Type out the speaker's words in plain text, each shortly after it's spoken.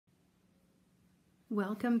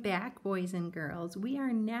Welcome back, boys and girls. We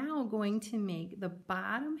are now going to make the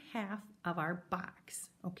bottom half of our box,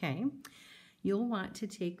 okay? You'll want to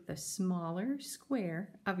take the smaller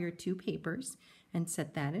square of your two papers and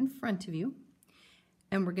set that in front of you.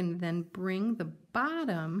 And we're going to then bring the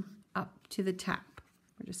bottom up to the top.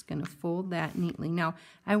 We're just going to fold that neatly. Now,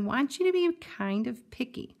 I want you to be kind of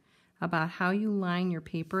picky about how you line your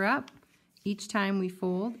paper up each time we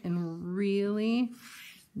fold and really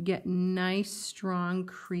get nice strong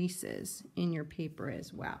creases in your paper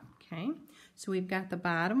as well, okay? So we've got the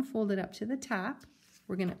bottom folded up to the top.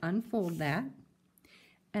 We're going to unfold that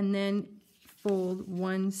and then fold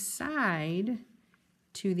one side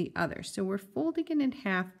to the other. So we're folding it in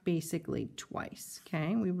half basically twice,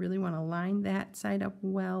 okay? We really want to line that side up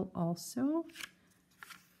well also.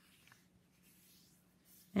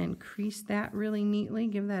 And crease that really neatly.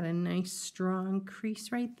 Give that a nice strong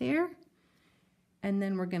crease right there. And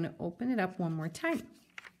then we're going to open it up one more time.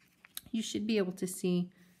 You should be able to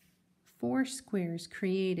see 4 squares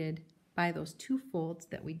created by those 2 folds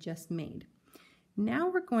that we just made. Now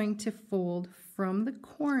we're going to fold from the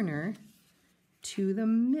corner to the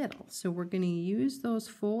middle. So we're going to use those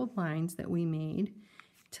fold lines that we made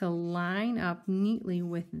to line up neatly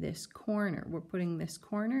with this corner. We're putting this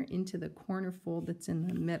corner into the corner fold that's in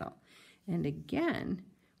the middle. And again,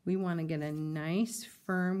 we want to get a nice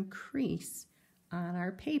firm crease on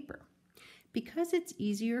our paper. Because it's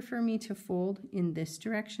easier for me to fold in this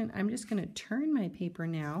direction, I'm just going to turn my paper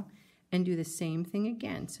now and do the same thing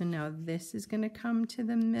again. So now this is going to come to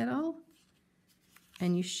the middle,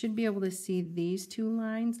 and you should be able to see these 2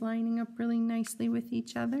 lines lining up really nicely with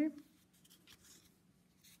each other.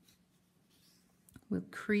 We'll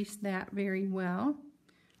crease that very well.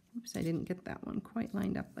 Oops, I didn't get that one quite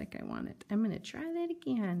lined up like I wanted. I'm going to try that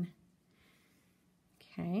again.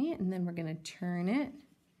 Okay, and then we're going to turn it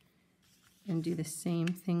and do the same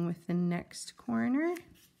thing with the next corner.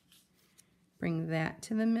 Bring that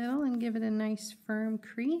to the middle and give it a nice firm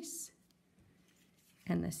crease.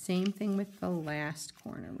 And the same thing with the last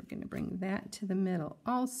corner. We're going to bring that to the middle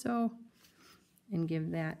also and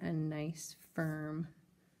give that a nice firm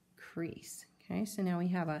crease. Okay, so now we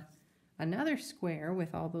have another square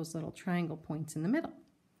with all those little triangle points in the middle.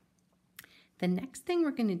 The next thing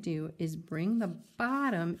we're going to do is bring the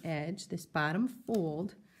bottom edge, this bottom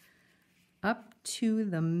fold, up to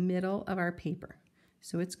the middle of our paper.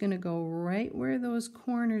 So it's going to go right where those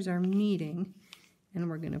corners are meeting, and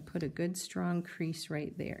we're going to put a good strong crease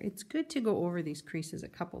right there. It's good to go over these creases a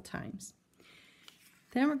couple times.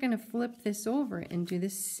 Then we're going to flip this over and do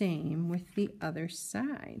the same with the other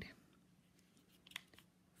side.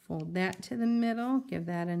 Fold that to the middle, give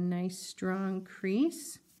that a nice strong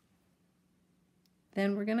crease.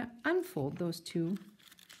 Then we're going to unfold those 2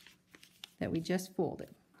 that we just folded.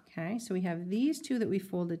 Okay, so we have these 2 that we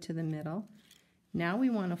folded to the middle. Now we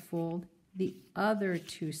want to fold the other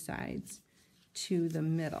 2 sides to the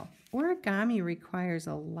middle. Origami requires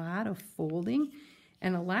a lot of folding,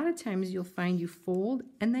 and a lot of times you'll find you fold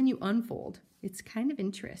and then you unfold. It's kind of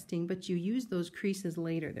interesting, but you use those creases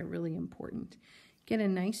later. They're really important. Get a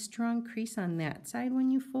nice strong crease on that side when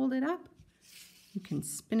you fold it up. You can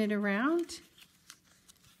spin it around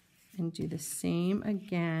and do the same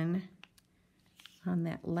again on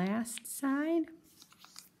that last side.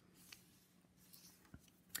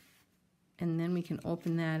 And then we can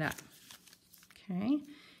open that up. Okay,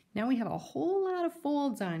 now we have a whole lot of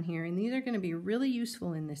folds on here, and these are going to be really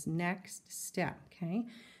useful in this next step. Okay, I'm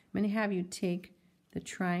going to have you take the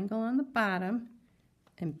triangle on the bottom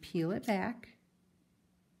and peel it back,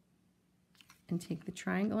 and take the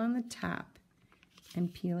triangle on the top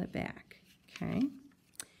and peel it back. Okay,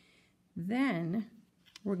 then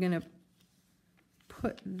we're going to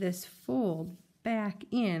put this fold back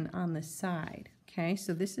in on the side. Okay,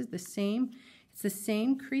 so this is the same, it's the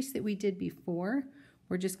same crease that we did before.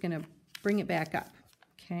 We're just going to bring it back up.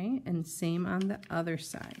 Okay, and same on the other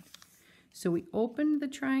side. So we opened the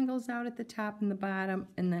triangles out at the top and the bottom,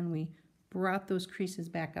 and then we brought those creases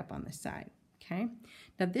back up on the side. Okay,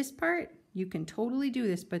 now this part, you can totally do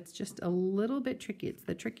this, but it's just a little bit tricky. It's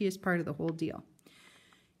the trickiest part of the whole deal.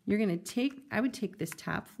 You're going to take, I would take this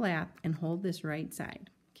top flap and hold this right side,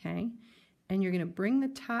 okay? And you're going to bring the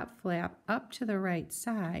top flap up to the right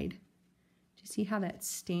side. Do you see how that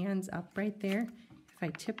stands up right there? If I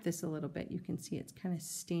tip this a little bit, you can see it's kind of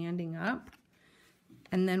standing up.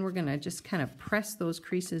 And then we're going to just kind of press those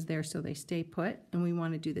creases there so they stay put. And we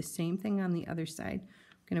want to do the same thing on the other side.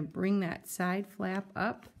 We're going to bring that side flap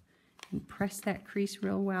up and press that crease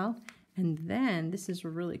real well. And then, this is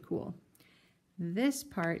really cool. This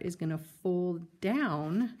part is going to fold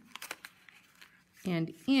down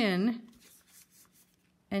and in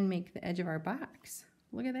and make the edge of our box.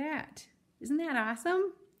 Look at that. Isn't that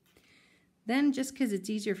awesome? Then, just because it's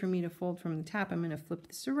easier for me to fold from the top, I'm going to flip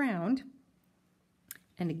this around.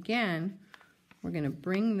 And again, we're going to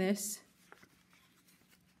bring this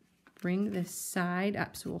side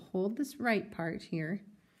up. So we'll hold this right part here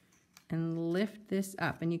and lift this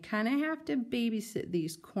up. And you kind of have to babysit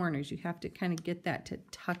these corners. You have to kind of get that to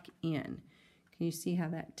tuck in. Can you see how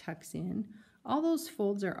that tucks in? All those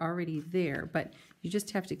folds are already there, but you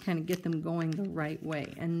just have to kind of get them going the right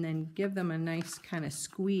way and then give them a nice kind of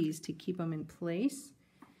squeeze to keep them in place.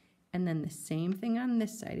 And then the same thing on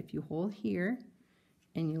this side. If you hold here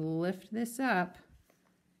and you lift this up,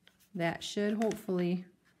 that should hopefully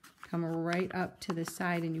come right up to the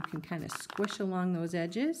side, and you can kind of squish along those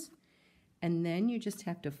edges. And then you just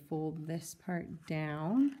have to fold this part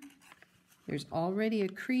down. There's already a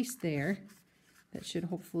crease there that should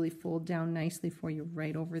hopefully fold down nicely for you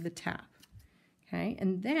right over the top. Okay,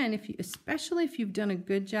 and then especially if you've done a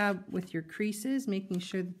good job with your creases, making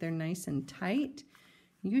sure that they're nice and tight,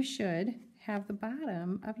 you should have the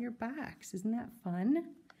bottom of your box. Isn't that fun?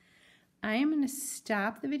 I am going to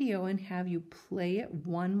stop the video and have you play it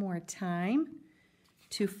one more time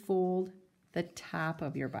to fold the top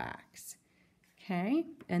of your box. Okay,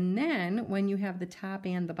 and then when you have the top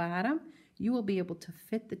and the bottom, you will be able to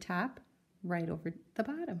fit the top right over the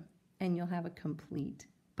bottom, and you'll have a complete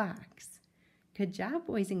box. Good job,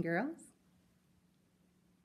 boys and girls.